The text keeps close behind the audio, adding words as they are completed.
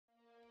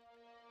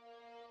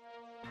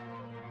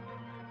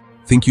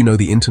Think you know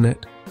the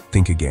internet?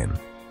 Think again.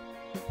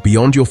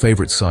 Beyond your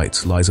favorite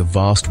sites lies a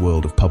vast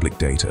world of public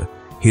data,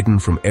 hidden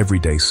from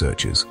everyday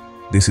searches.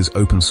 This is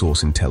open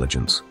source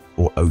intelligence,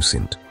 or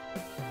OSINT.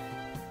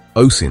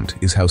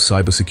 OSINT is how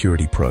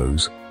cybersecurity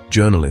pros,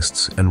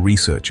 journalists, and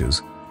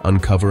researchers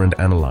uncover and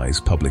analyze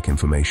public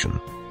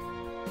information.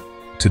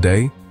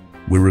 Today,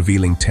 we're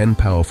revealing 10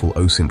 powerful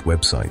OSINT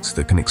websites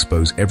that can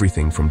expose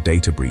everything from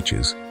data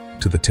breaches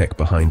to the tech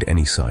behind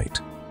any site.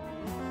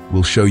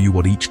 We'll show you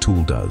what each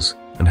tool does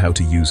and how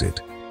to use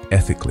it,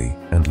 ethically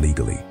and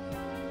legally.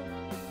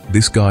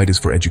 This guide is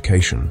for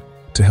education,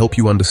 to help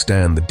you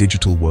understand the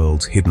digital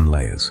world's hidden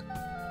layers.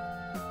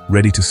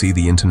 Ready to see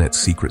the internet's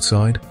secret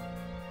side?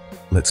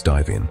 Let's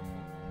dive in.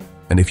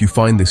 And if you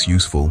find this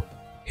useful,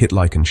 hit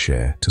like and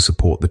share to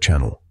support the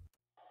channel.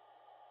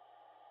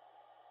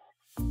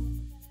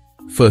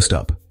 First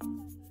up,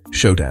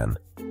 Shodan.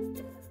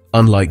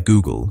 Unlike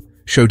Google,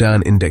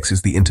 Shodan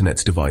indexes the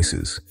internet's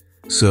devices,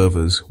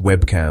 servers,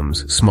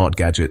 webcams, smart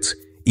gadgets,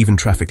 even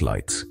traffic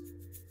lights.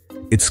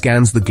 It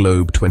scans the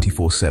globe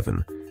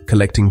 24/7,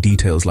 collecting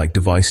details like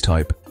device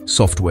type,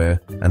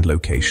 software, and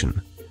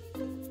location.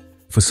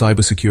 For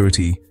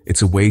cybersecurity,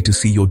 it's a way to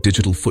see your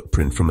digital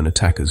footprint from an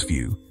attacker's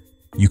view.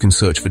 You can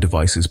search for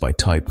devices by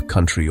type,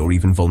 country, or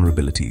even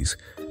vulnerabilities.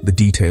 The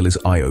detail is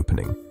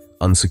eye-opening.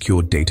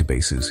 Unsecured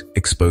databases,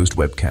 exposed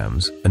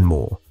webcams, and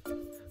more.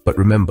 But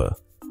remember,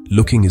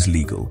 looking is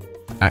legal,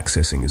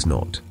 accessing is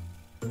not.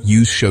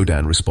 Use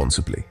Shodan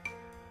responsibly.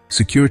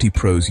 Security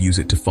pros use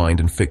it to find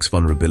and fix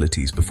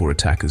vulnerabilities before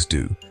attackers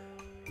do.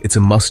 It's a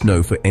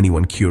must-know for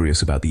anyone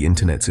curious about the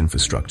internet's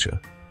infrastructure.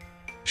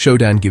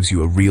 Shodan gives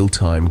you a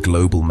real-time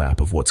global map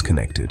of what's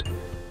connected.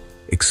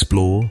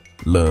 Explore,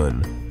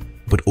 learn,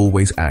 but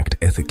always act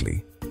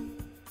ethically.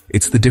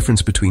 It's the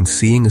difference between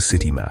seeing a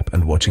city map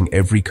and watching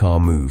every car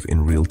move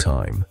in real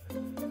time.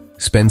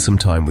 Spend some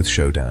time with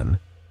Shodan.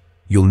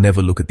 You'll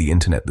never look at the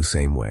internet the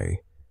same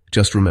way.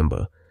 Just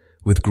remember,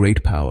 with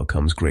great power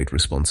comes great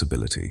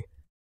responsibility.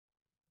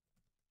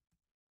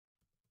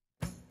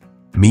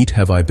 Meet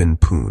Have I Been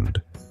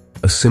Pwned,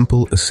 a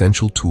simple,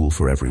 essential tool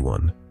for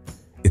everyone.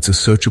 It's a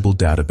searchable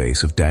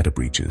database of data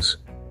breaches.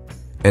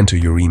 Enter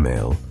your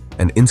email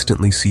and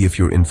instantly see if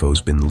your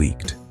info's been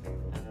leaked.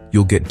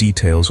 You'll get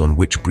details on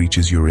which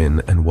breaches you're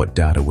in and what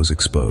data was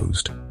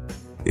exposed.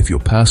 If your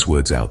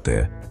password's out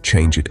there,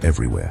 change it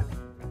everywhere.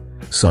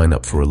 Sign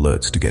up for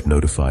alerts to get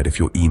notified if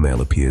your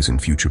email appears in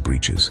future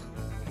breaches.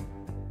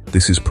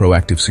 This is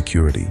proactive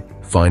security.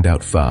 Find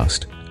out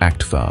fast,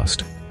 act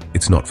fast.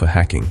 It's not for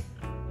hacking,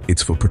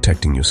 it's for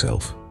protecting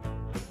yourself.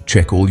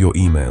 Check all your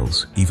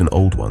emails, even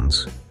old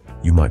ones.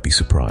 You might be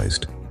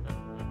surprised.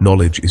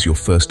 Knowledge is your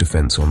first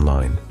defense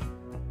online.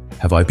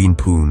 Have I Been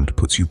Pwned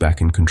puts you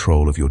back in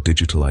control of your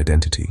digital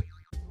identity.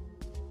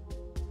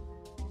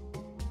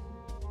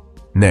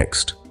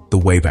 Next, the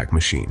Wayback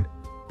Machine,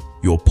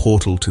 your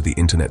portal to the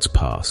internet's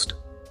past.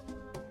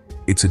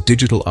 It's a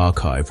digital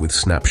archive with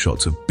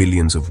snapshots of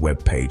billions of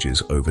web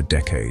pages over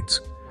decades.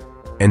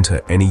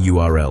 Enter any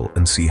URL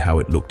and see how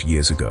it looked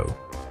years ago.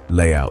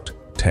 Layout,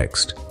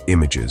 text,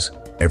 images,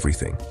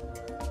 everything.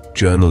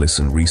 Journalists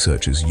and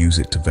researchers use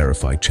it to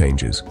verify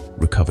changes,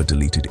 recover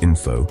deleted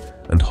info,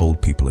 and hold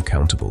people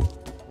accountable.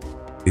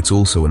 It's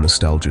also a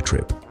nostalgia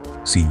trip.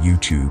 See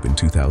YouTube in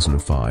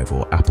 2005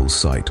 or Apple's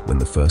site when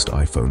the first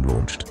iPhone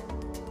launched.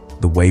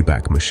 The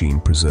Wayback Machine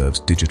preserves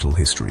digital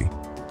history,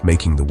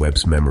 making the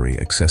web's memory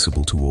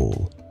accessible to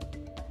all.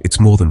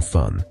 It's more than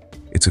fun.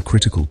 It's a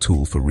critical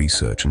tool for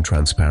research and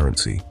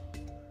transparency.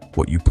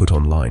 What you put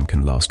online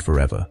can last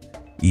forever,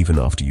 even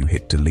after you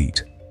hit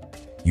delete.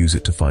 Use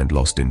it to find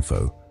lost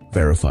info,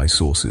 verify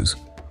sources,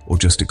 or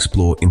just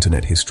explore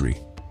internet history.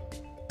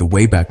 The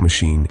Wayback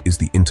Machine is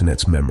the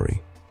internet's memory.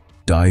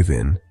 Dive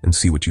in and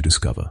see what you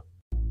discover.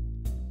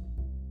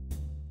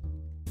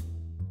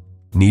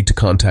 Need to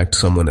contact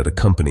someone at a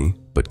company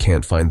but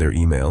can't find their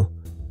email?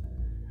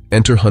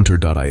 Enter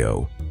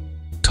hunter.io.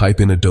 Type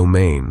in a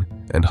domain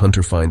and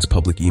Hunter finds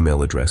public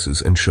email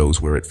addresses and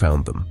shows where it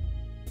found them.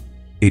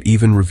 It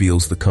even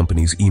reveals the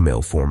company's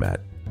email format,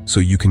 so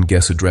you can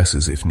guess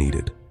addresses if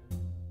needed.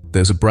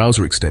 There's a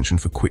browser extension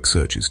for quick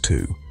searches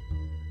too.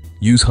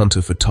 Use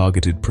Hunter for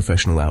targeted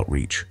professional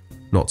outreach,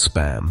 not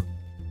spam.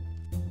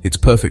 It's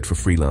perfect for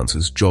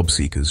freelancers, job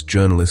seekers,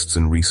 journalists,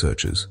 and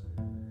researchers.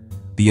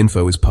 The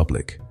info is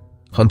public.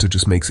 Hunter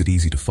just makes it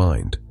easy to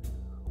find.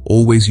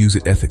 Always use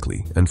it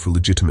ethically and for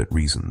legitimate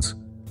reasons.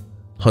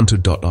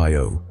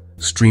 Hunter.io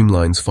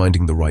streamlines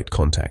finding the right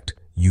contact.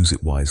 Use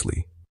it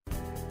wisely.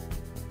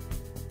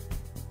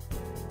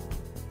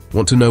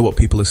 Want to know what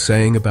people are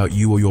saying about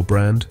you or your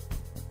brand?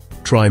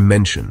 Try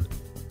Mention.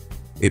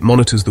 It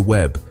monitors the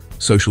web,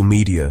 social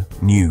media,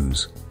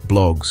 news,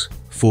 blogs,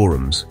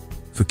 forums,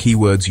 for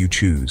keywords you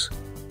choose.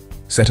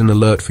 Set an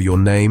alert for your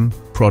name,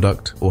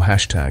 product, or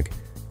hashtag,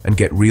 and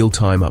get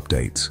real-time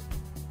updates.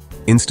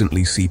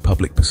 Instantly see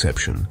public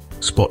perception,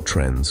 spot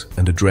trends,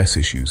 and address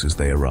issues as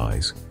they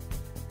arise.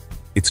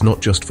 It's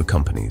not just for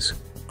companies.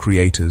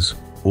 Creators,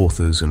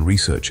 authors, and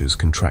researchers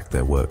can track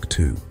their work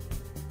too.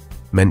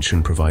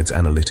 Mention provides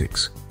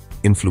analytics.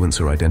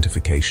 influencer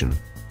identification,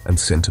 and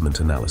sentiment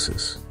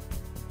analysis.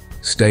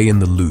 Stay in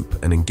the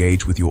loop and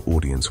engage with your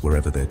audience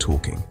wherever they're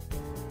talking.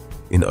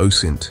 In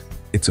OSINT,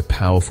 it's a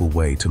powerful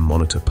way to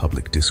monitor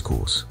public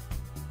discourse.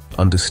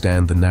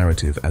 Understand the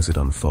narrative as it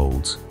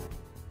unfolds.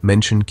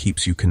 Mention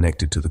keeps you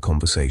connected to the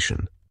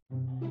conversation.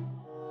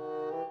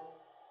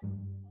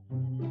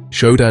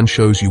 Shodan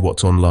shows you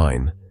what's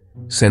online.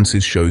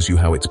 Senses shows you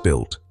how it's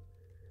built.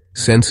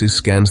 Senses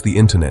scans the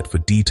internet for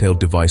detailed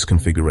device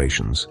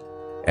configurations,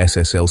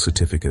 SSL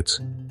certificates,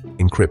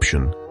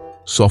 encryption,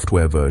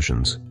 software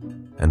versions,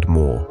 and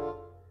more.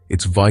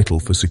 It's vital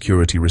for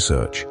security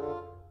research,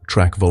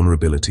 track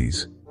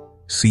vulnerabilities,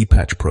 see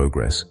patch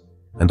progress,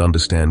 and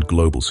understand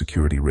global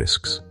security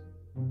risks.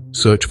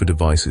 Search for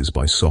devices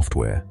by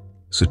software,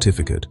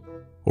 certificate,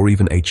 or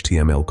even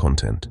HTML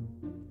content.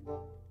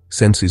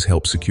 Senses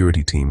help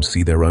security teams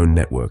see their own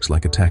networks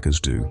like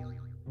attackers do.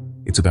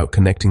 It's about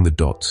connecting the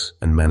dots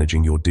and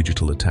managing your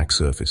digital attack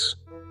surface.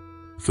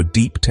 For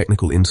deep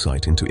technical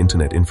insight into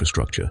internet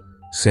infrastructure,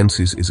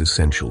 Senses is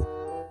essential.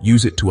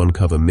 Use it to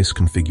uncover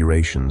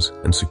misconfigurations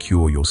and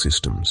secure your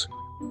systems.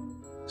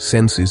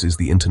 Senses is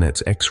the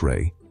internet's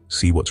X-ray.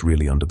 See what's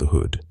really under the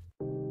hood.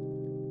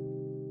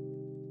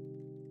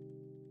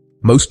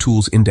 Most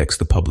tools index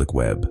the public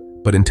web,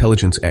 but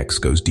Intelligence X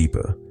goes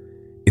deeper.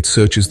 It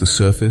searches the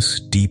surface,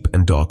 deep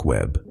and dark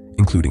web,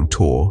 including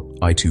Tor,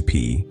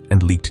 I2P,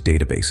 and leaked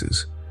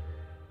databases.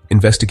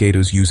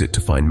 Investigators use it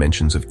to find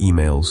mentions of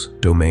emails,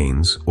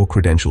 domains, or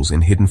credentials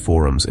in hidden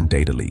forums and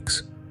data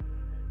leaks.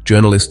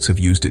 Journalists have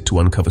used it to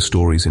uncover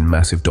stories in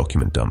massive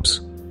document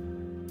dumps.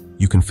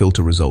 You can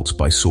filter results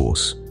by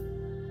source,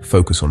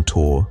 focus on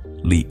Tor,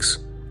 leaks,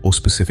 or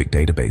specific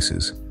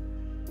databases.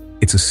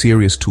 It's a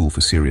serious tool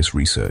for serious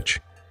research.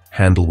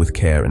 Handle with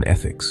care and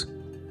ethics.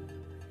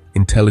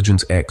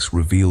 Intelligence X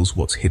reveals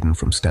what's hidden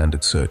from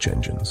standard search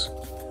engines.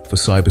 For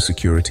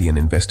cybersecurity and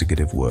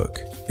investigative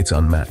work, it's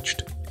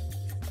unmatched.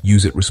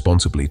 Use it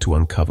responsibly to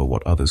uncover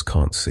what others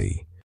can't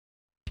see.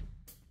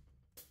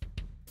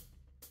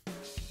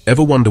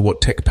 Ever wonder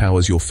what tech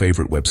powers your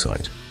favorite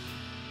website?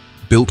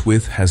 Built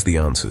With has the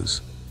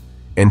answers.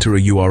 Enter a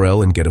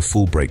URL and get a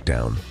full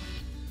breakdown.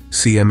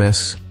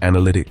 CMS,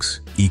 analytics,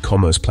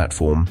 e-commerce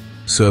platform,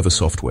 server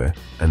software,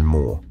 and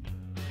more.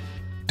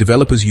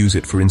 Developers use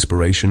it for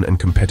inspiration and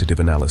competitive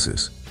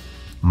analysis.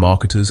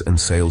 Marketers and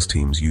sales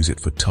teams use it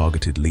for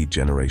targeted lead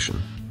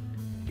generation.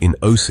 In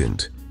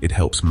OSINT, it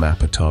helps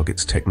map a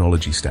target's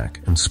technology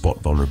stack and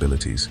spot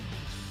vulnerabilities.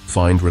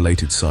 Find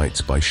related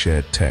sites by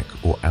shared tech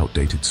or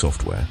outdated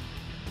software.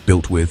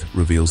 Built With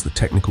reveals the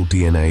technical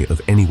DNA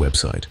of any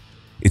website.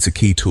 It's a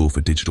key tool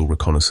for digital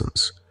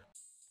reconnaissance.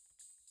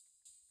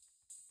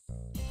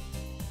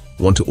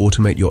 Want to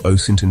automate your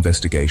OSINT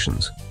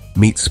investigations?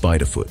 Meet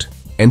Spiderfoot.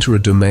 Enter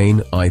a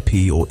domain,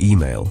 IP, or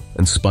email,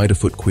 and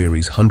Spiderfoot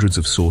queries hundreds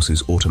of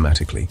sources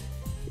automatically.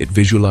 It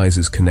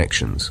visualizes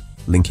connections,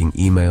 linking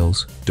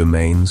emails,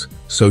 domains,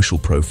 social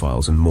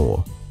profiles, and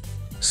more.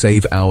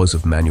 Save hours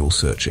of manual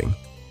searching.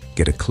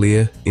 Get a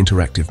clear,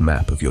 interactive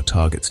map of your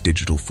target's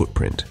digital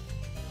footprint.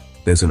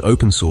 There's an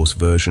open source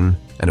version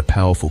and a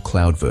powerful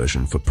cloud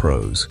version for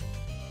pros.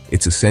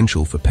 It's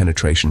essential for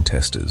penetration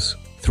testers,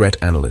 threat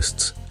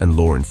analysts, and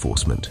law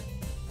enforcement.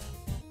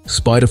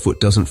 Spiderfoot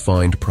doesn't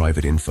find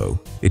private info,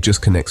 it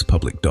just connects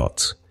public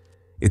dots.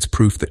 It's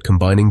proof that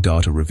combining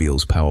data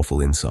reveals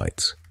powerful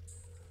insights.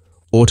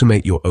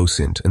 Automate your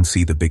OSINT and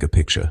see the bigger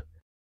picture.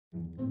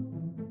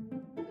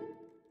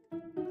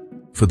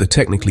 For the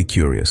technically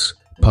curious,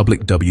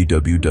 public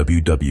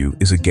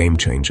www is a game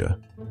changer.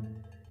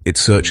 It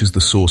searches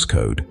the source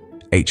code,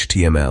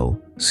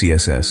 HTML,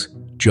 CSS,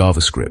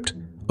 JavaScript,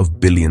 of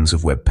billions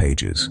of web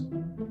pages.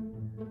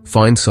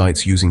 Find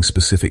sites using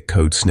specific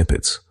code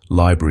snippets,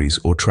 libraries,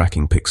 or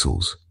tracking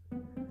pixels.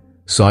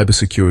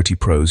 Cybersecurity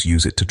pros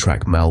use it to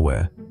track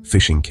malware,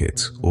 phishing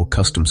kits, or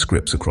custom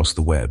scripts across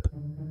the web.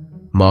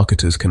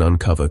 Marketers can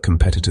uncover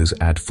competitors'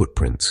 ad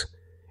footprints.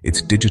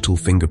 It's digital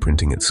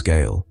fingerprinting at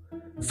scale.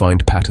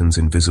 Find patterns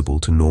invisible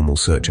to normal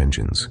search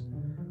engines.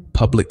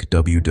 Public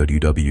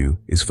www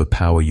is for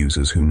power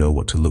users who know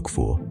what to look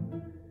for.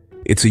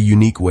 It's a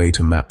unique way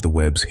to map the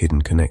web's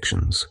hidden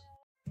connections.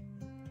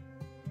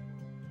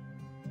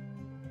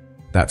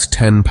 That's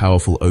 10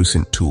 powerful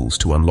OSINT tools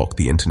to unlock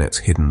the internet's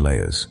hidden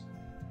layers.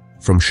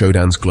 From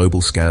Shodan's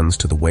global scans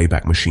to the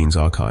Wayback Machine's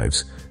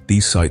archives,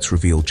 these sites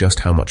reveal just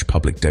how much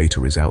public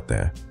data is out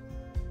there.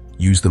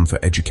 Use them for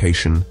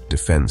education,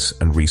 defense,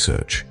 and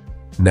research,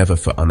 never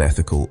for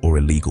unethical or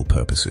illegal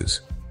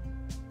purposes.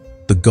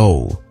 The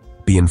goal: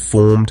 be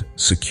informed,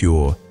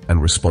 secure,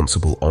 and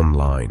responsible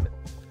online.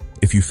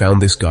 If you found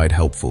this guide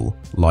helpful,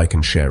 like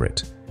and share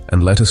it,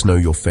 and let us know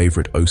your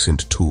favorite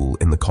OSINT tool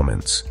in the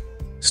comments.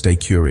 Stay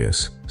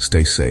curious,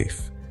 stay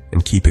safe,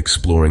 and keep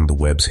exploring the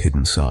web's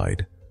hidden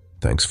side.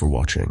 Thanks for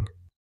watching.